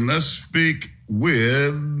phones, and let's speak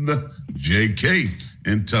with J.K.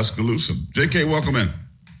 in Tuscaloosa. J.K., welcome in.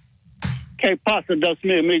 Que pasa, dos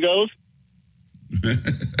mi amigos?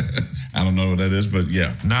 I don't know what that is, but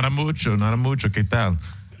yeah. Nada mucho, ¿qué tal?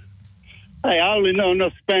 Hey, I only know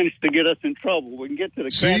enough Spanish to get us in trouble. We can get to the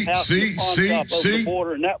cat house and the pawn shop over the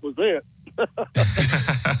border, and that was it.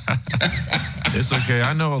 It's okay.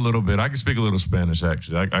 I know a little bit. I can speak a little Spanish,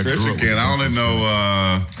 actually. Christian can. I only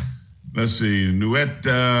know, let's see,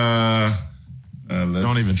 Nueta.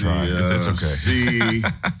 Don't even try. It's okay.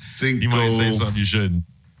 Cinco. You might say something you shouldn't.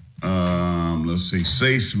 Let's see.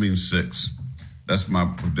 Seis means 6. That's my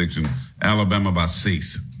prediction. Alabama by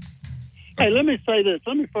 6. Hey, let me say this.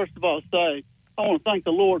 Let me first of all say, I want to thank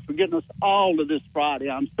the Lord for getting us all to this Friday.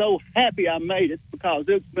 I'm so happy I made it because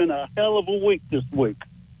it's been a hell of a week this week.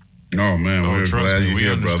 Oh, man. We're trust glad me, you're we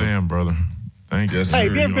here, understand, brother. Thank you. Yes, hey,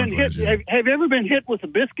 sir. have you ever been hit with a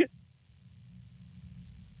biscuit?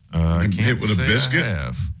 I can't hit with a say biscuit? I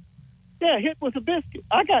have. Yeah, hit with a biscuit.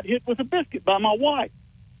 I got hit with a biscuit by my wife.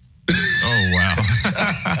 Oh, wow.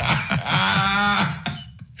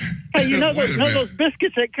 Hey, you know those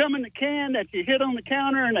biscuits that come in the can that you hit on the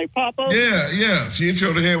counter and they pop open? Yeah. She hit you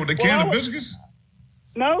over the head with the can of biscuits?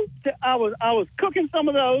 No, I was cooking some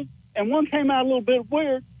of those, and one came out a little bit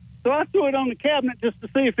weird, so I threw it on the cabinet just to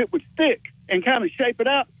see if it would stick and kind of shape it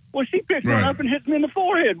out. Well, she picked one up and hit me in the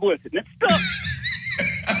forehead with it, and it stuck.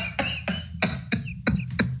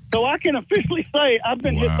 So I can officially say I've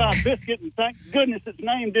been hit by a biscuit, and thank goodness its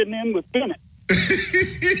name didn't end with Bennett.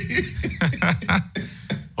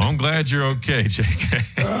 Well, I'm glad you're okay, J.K.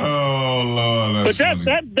 Oh, Lord. But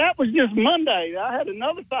that was just Monday. I had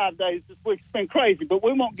another 5 days this week. It's been crazy, but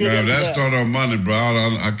we won't get into that. That started on Monday, bro.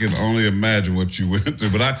 I can only imagine what you went through.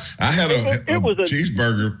 But I had a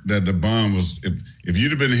cheeseburger that the bun was, if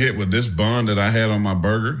you'd have been hit with this bun that I had on my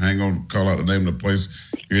burger, I ain't going to call out the name of the place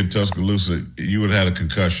here in Tuscaloosa, you would have had a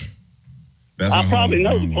concussion. That's I probably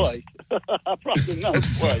know the place. I probably know the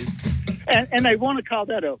place. And they want to call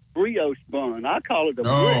that a brioche bun. I call it a brick.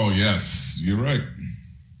 Oh, yes. You're right.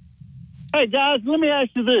 Hey, guys, let me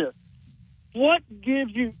ask you this. What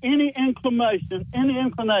gives you any inclination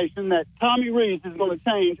that Tommy Rees is going to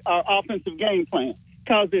change our offensive game plan?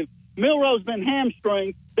 Because if Milroe's been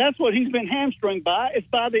hamstringed, that's what he's been hamstringed by. It's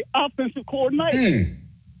by the offensive coordinator.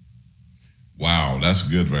 Wow, that's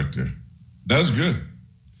good right there. That's good.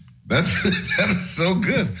 That is so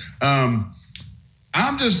good.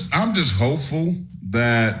 I'm just hopeful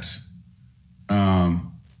that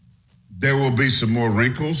there will be some more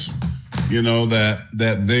wrinkles. You know, that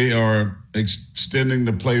they are extending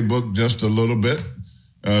the playbook just a little bit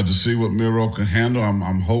to see what Milroe can handle.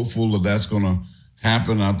 I'm hopeful that that's going to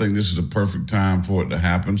happen. I think this is the perfect time for it to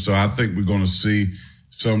happen. So I think we're going to see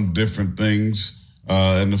some different things.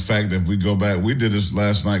 And the fact that if we go back, we did this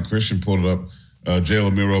last night. Christian pulled it up.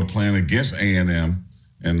 Jalen Milroe playing against A&M,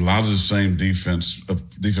 and a lot of the same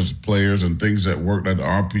defensive players and things that worked at the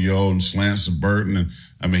RPO and slants and Burton. And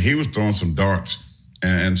I mean, he was throwing some darts.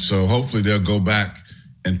 And so hopefully they'll go back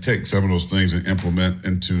and take some of those things and implement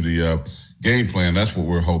into the game plan. That's what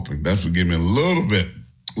we're hoping. That's what gives me a little bit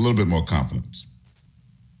more confidence.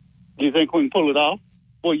 Do you think we can pull it off?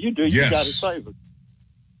 Well, you do. Yes. You got it favored.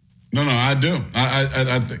 No, I do.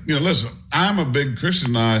 I think, listen, I'm a big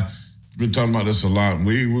Christian. I've been talking about this a lot.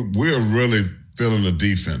 We're really feeling the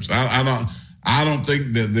defense. I don't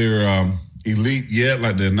think that they're elite yet,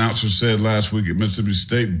 like the announcer said last week at Mississippi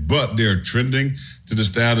State, but they're trending to the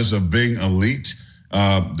status of being elite.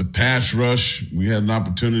 The pass rush, we had an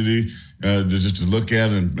opportunity to look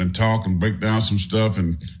at it and talk and break down some stuff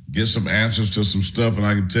and get some answers to some stuff. And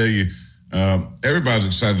I can tell you, everybody's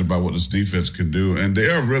excited about what this defense can do. And they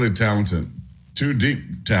are really talented, too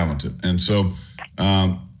deep talented. And so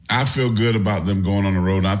I feel good about them going on the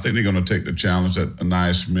road. And I think they're going to take the challenge at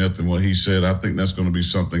Anais Smith and what he said. I think that's going to be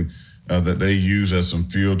something that they use as some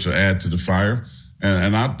fuel to add to the fire.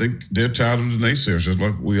 And I think they're tired of the naysayers, just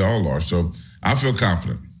like we all are. So I feel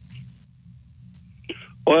confident.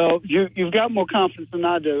 Well, you've got more confidence than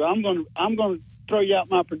I do. I'm going to throw you out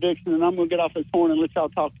my prediction, and I'm going to get off this horn and let y'all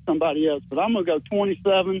talk to somebody else. But I'm going to go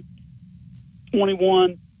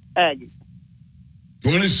 27-21 Aggies.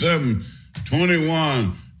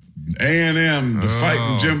 27-21 A&M, the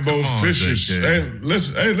fighting Jimbo Fishers. Hey,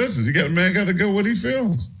 listen, you got a man got to go what he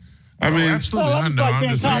feels. I mean, absolutely. I know. I'm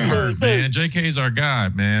just hurt, man. JK's our guy,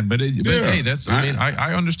 man. But hey,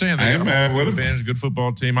 I understand that. I ain't mad with him. Advantage, good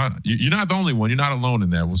football team. You're not the only one. You're not alone in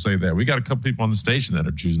that. We'll say that. We got a couple people on the station that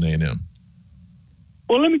are choosing A&M.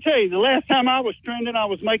 Well, let me tell you, the last time I was stranded, I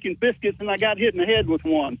was making biscuits and I got hit in the head with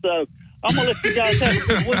one. So I'm going to let you guys have a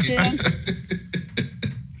good weekend.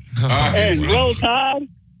 And roll Tide.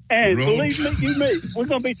 And believe me, we're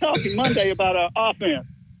going to be talking Monday about our offense.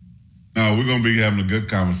 No, we're going to be having a good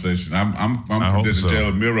conversation. I'm predicting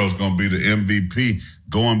Jalen Milroe's going to be the MVP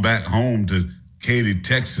going back home to Katy,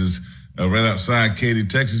 Texas. Right outside Katy,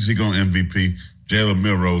 Texas, he's going to MVP. Jalen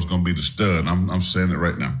Milroe's going to be the stud. I'm saying it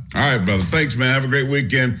right now. All right, brother. Thanks, man. Have a great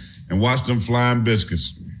weekend and watch them flying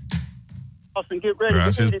biscuits. Austin, get ready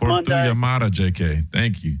Gracias to eat it Monday. Llamada, JK.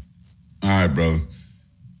 Thank you. All right, brother.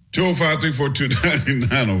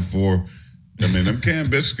 205-342-9904. I mean, them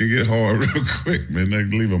canned biscuits can get hard real quick, man. They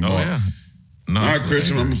can leave them mark. Yeah. No, all right,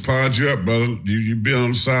 Christian, I'm going to pod you up, brother. You been on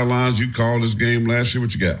the sidelines. You called this game last year.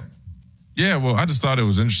 What you got? Yeah, well, I just thought it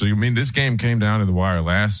was interesting. I mean, this game came down to the wire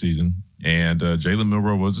last season, and Jalen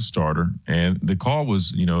Milroe was a starter. And the call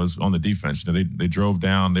was, was on the defense. They drove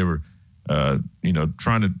down. They were,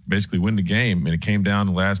 trying to basically win the game, and it came down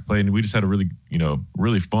to the last play. And we just had a really,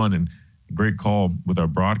 really fun and great call with our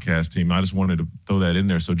broadcast team. I just wanted to throw that in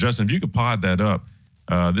there. So, Justin, if you could pod that up,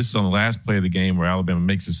 this is on the last play of the game where Alabama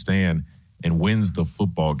makes a stand and wins the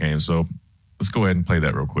football game. So let's go ahead and play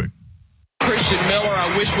that real quick. Christian Miller, I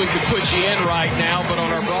wish we could put you in right now, but on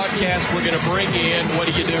our broadcast, we're going to bring you in. What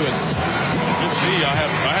are you doing? It's me. I have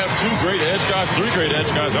three great edge guys.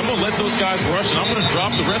 I'm going to let those guys rush, and I'm going to drop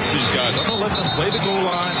the rest of these guys. I'm going to let them play the goal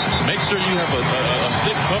line. Make sure you have a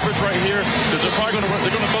thick coverage right here, because they're probably going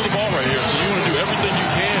to throw the ball right here. So you want to do everything you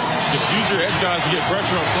can. Just use your edge guys to get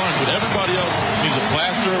pressure up front. But everybody else needs a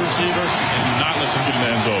blaster receiver, and do not let them get in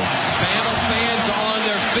the end zone. Bama fans on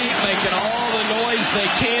their feet, making all the noise they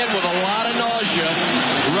can with a lot of nausea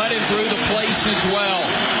running through the place as well.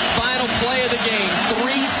 Final play of the game,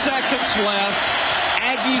 3 seconds left.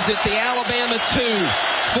 Aggies at the Alabama 2.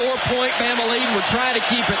 4-point Bama lead. We're trying to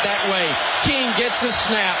keep it that way. King gets a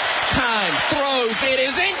snap. Time. Throws. It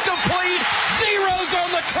is incomplete. Zeros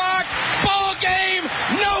on the clock. Ball game.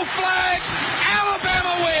 No flags.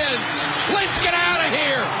 Alabama wins. Let's get out of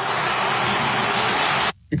here.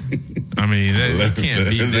 I mean, that can't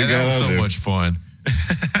beat that. That was so much fun.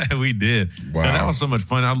 We did. Wow. That was so much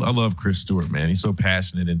fun. I love Chris Stewart, man. He's so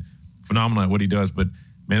passionate and phenomenal at what he does. But,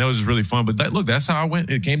 man, that was just really fun. But, look, that's how I went.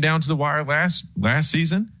 It came down to the wire last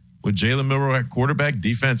season with Jalen Milroe at quarterback.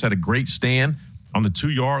 Defense had a great stand on the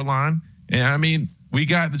 2-yard line. And, I mean, we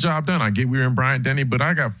got the job done. I get we were in Bryant-Denny, but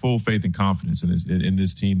I got full faith and confidence in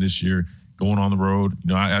this team this year going on the road.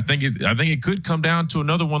 I think it could come down to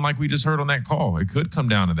another one like we just heard on that call. It could come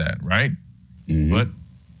down to that, right? Mm-hmm. But,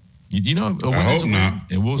 I hope not.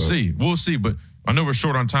 And we'll see. We'll see. But I know we're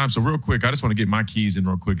short on time, so real quick, I just want to get my keys in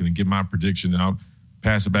real quick and then give my prediction, and I'll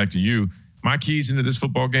pass it back to you. My keys into this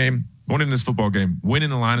football game, winning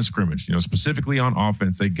the line of scrimmage. Specifically on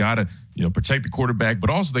offense, they got to, protect the quarterback, but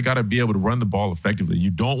also they got to be able to run the ball effectively. You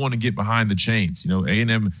don't want to get behind the chains.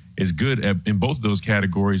 A&M is good in both of those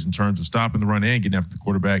categories in terms of stopping the run and getting after the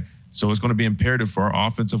quarterback. So it's going to be imperative for our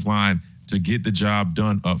offensive line to get the job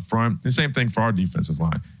done up front. The same thing for our defensive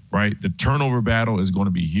line. Right? The turnover battle is going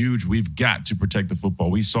to be huge. We've got to protect the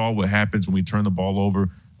football. We saw what happens when we turn the ball over,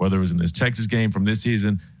 whether it was in this Texas game from this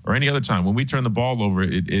season or any other time. When we turn the ball over,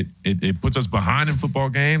 it puts us behind in football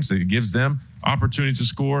games. It gives them opportunities to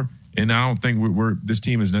score. And I don't think this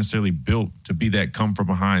team is necessarily built to be that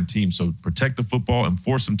come-from-behind team. So protect the football and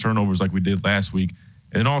force some turnovers like we did last week.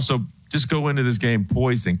 And also just go into this game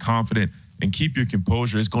poised and confident and keep your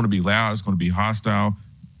composure. It's going to be loud. It's going to be hostile.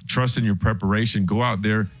 Trust in your preparation. Go out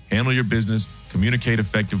there, handle your business, communicate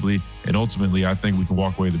effectively, and ultimately, I think we can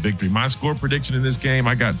walk away with the victory. My score prediction in this game,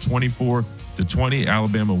 I got 24-20,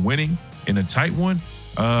 Alabama winning in a tight one.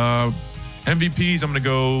 MVPs, I'm going to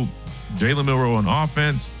go Jalen Milroe on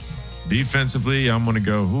offense. Defensively, I'm going to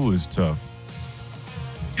go, who is tough?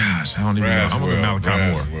 Gosh, I don't even know. I'm going to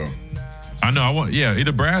Malachi Moore. I know.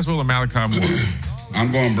 Either Braswell or Malachi Moore. I'm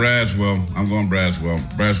going Braswell.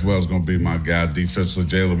 Braswell's going to be my guy defensively.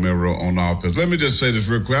 Jalen Milroe on offense. Let me just say this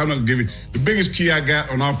real quick. I'm going to give you the biggest key I got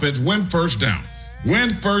on offense. Win first down. Win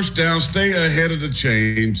first down. Stay ahead of the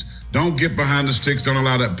chains. Don't get behind the sticks. Don't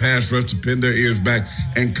allow that pass rush to pin their ears back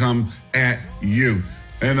and come at you.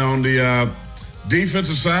 And on the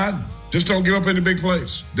defensive side, just don't give up any big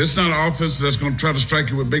plays. This is not an offense that's going to try to strike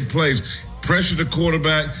you with big plays. Pressure the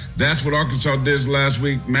quarterback. That's what Arkansas did last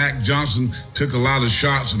week. Mac Johnson took a lot of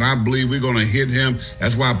shots, and I believe we're going to hit him.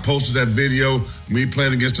 That's why I posted that video. Me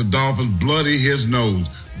playing against the Dolphins, bloody his nose.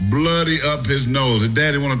 Bloody up his nose. His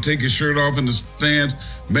daddy want to take his shirt off in the stands,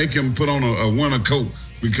 make him put on a winter coat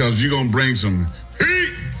because you're going to bring some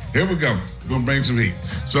heat. Here we go. We're going to bring some heat.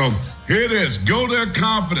 So here it is. Go there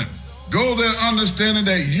confident. Go there understanding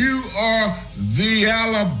that you are the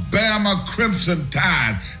Alabama Crimson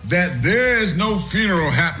Tide, that there is no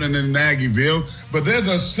funeral happening in Aggieville, but there's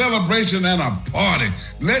a celebration and a party.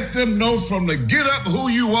 Let them know from the get up who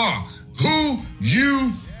you are. Who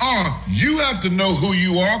you are. You have to know who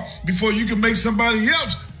you are before you can make somebody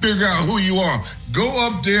else figure out who you are. Go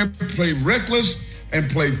up there, play reckless and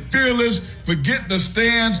play fearless. Forget the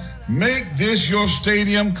stands. Make this your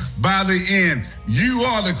stadium by the end. You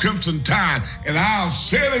are the Crimson Tide. And I'll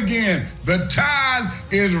say it again. The tide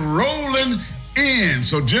is rolling in.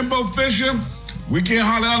 So, Jimbo Fisher, we can't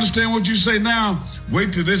hardly understand what you say now.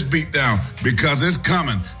 Wait till this beat down because it's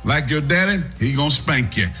coming. Like your daddy, he gonna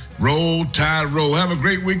spank you. Roll, Tide, roll. Have a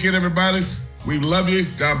great weekend, everybody. We love you.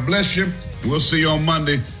 God bless you. We'll see you on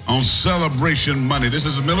Monday on Celebration Monday. This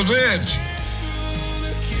is the Miller's Edge.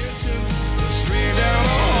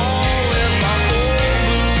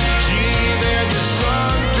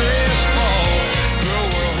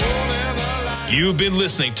 You've been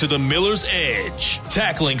listening to The Miller's Edge,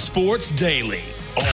 tackling sports daily.